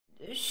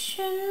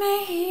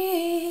Düşünme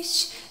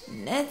hiç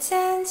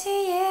neden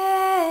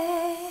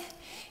diye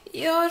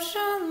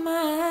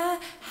yorulma.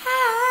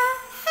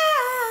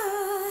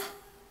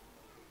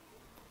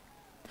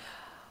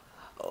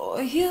 O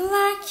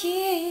yıllar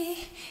ki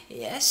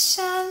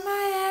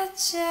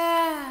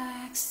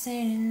yaşanmayacak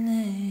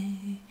seninle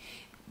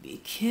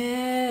bir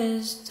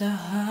kez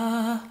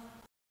daha.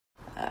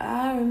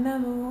 I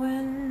remember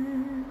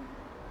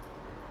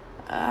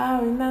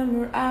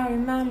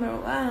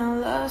when I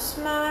lost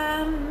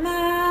my mind.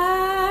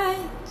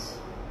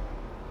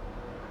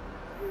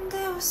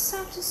 There was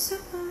something so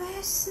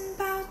amazing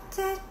about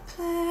that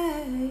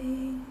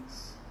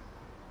place.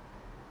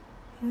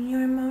 And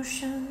your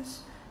emotions,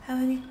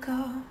 having it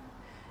go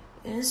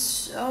in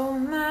so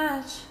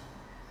much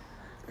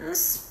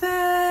space.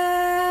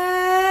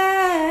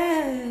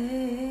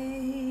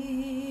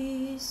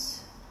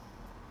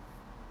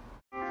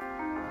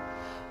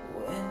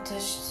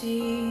 Vintage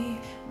tea,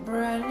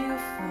 brand new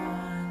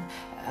phone,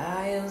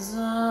 eyes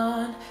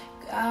on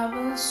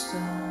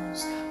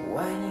cobblestones.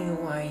 When you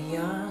were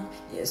young,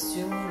 yes,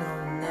 you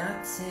know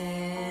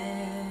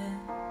nothing.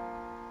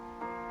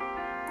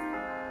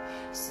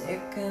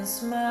 Second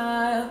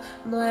smile,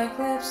 black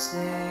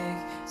lipstick,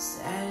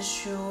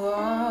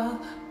 sensual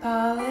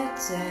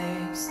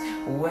politics.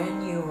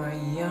 When you were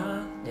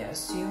young,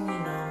 yes, you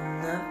know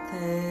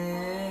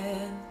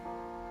nothing.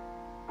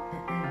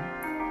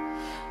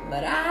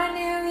 But I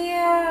knew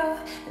you,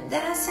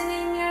 dancing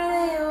in your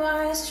little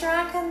eyes,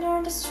 drunk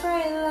under the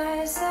street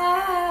lights.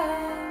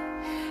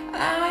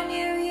 I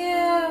knew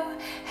you,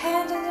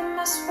 handed in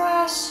my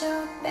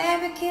sweatshirt,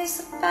 baby kiss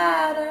the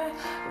butter,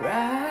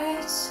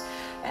 right?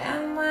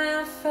 And when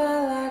I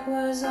felt like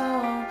was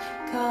all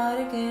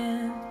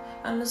Cardigan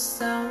under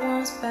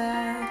someone's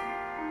back,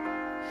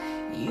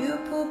 you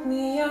put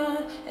me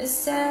on and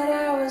said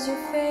I was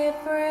your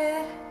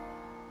favorite.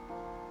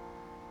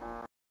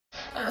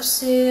 I've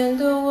seen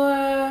the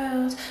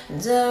world,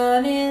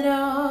 done it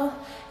all,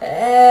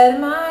 had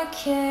my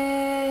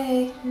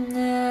cake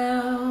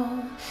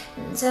now.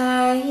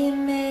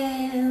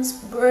 Diamonds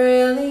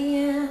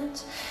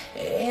brilliant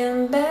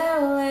in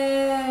Bel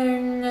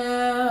Air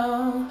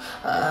now.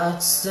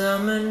 Hot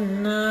summer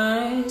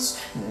nights,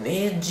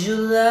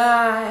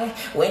 mid-July,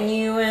 when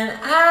you and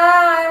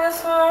I were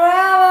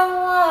forever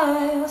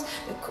wild.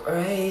 The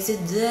crazy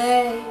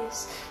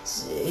days,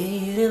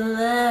 city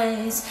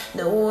lights,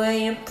 the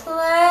way you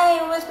play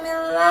with me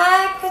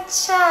like a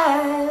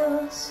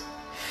child.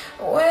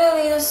 Will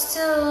you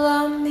still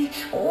love me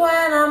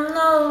when I'm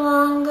no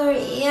longer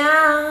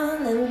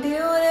young and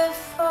beautiful?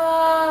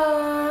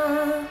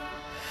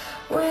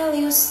 Will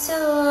you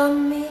still love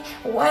me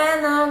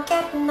when I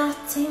get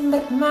nothing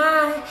but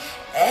my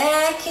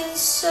aching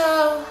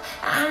soul?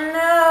 I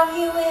know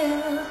you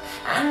will,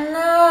 I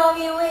know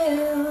you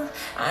will,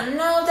 I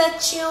know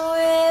that you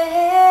will.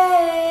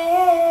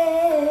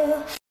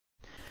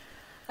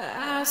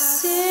 I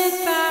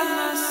sit by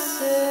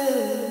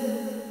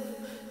myself,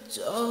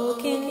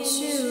 talking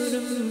to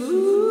the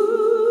moon,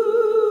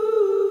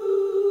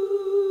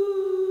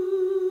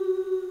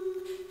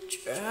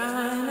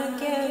 trying to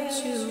get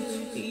to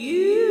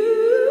you.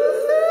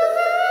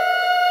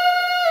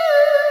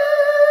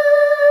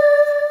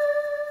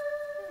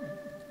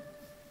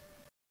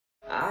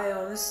 I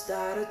only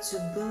started to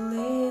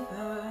believe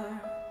her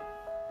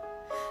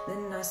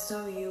then I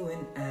saw you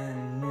and I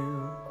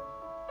knew.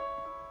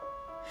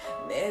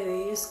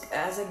 Maybe it's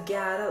 'cause I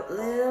got a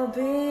little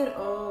bit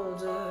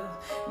older.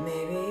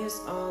 Maybe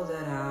it's all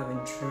that I've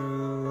been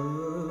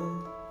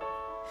through.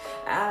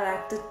 I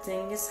like to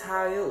think it's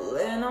how you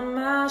lean on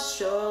my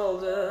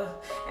shoulder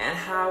and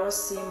how I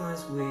see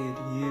much with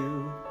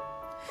you.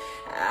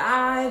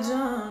 I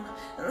don't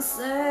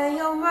say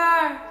your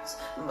words,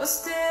 but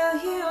still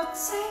you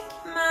take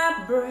my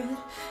breath,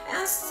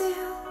 and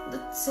still the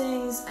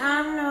things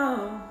I know.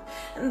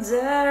 And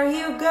there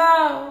you go,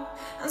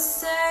 and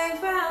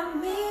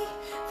saving me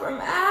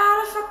from out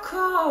of a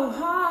cold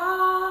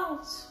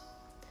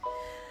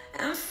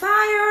and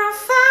fire on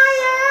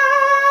fire.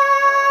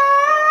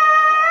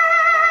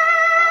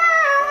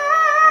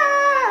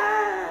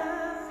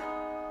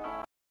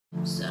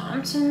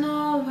 Something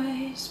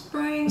always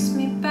brings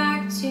me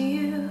back to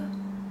you.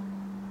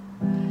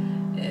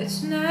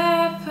 It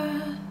never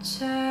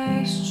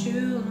takes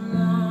too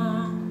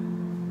long.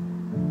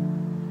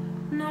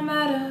 No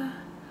matter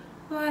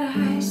what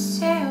I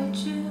say or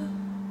do,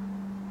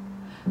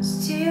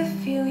 still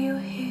feel you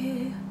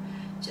here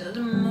till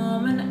the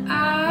moment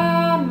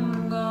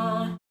I'm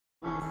gone.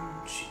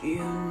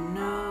 You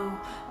know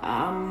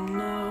I'm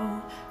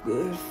no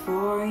good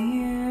for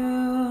you.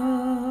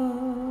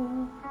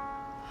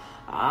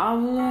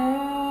 I've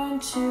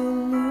learned to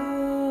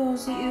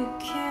lose, you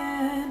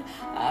can't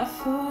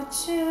afford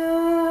to.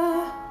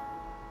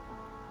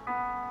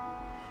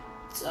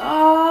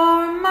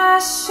 Tore my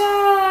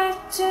shirt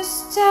to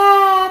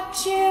stop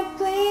you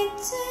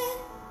bleeding,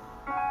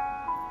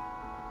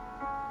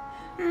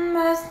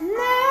 but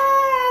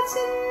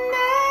nothing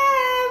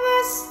never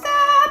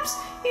stops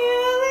you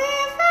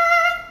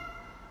leaving.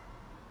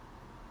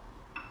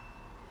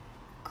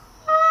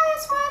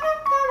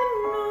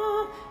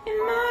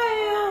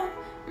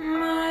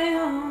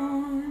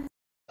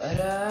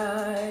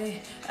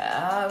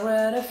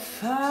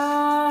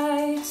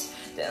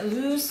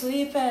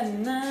 sleep at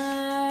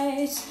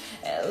night,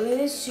 at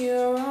least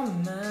you're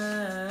on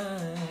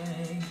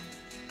mine.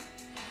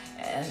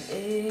 And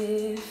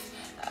if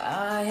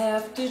I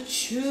have to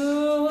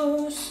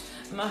choose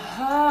my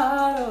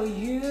heart or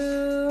you,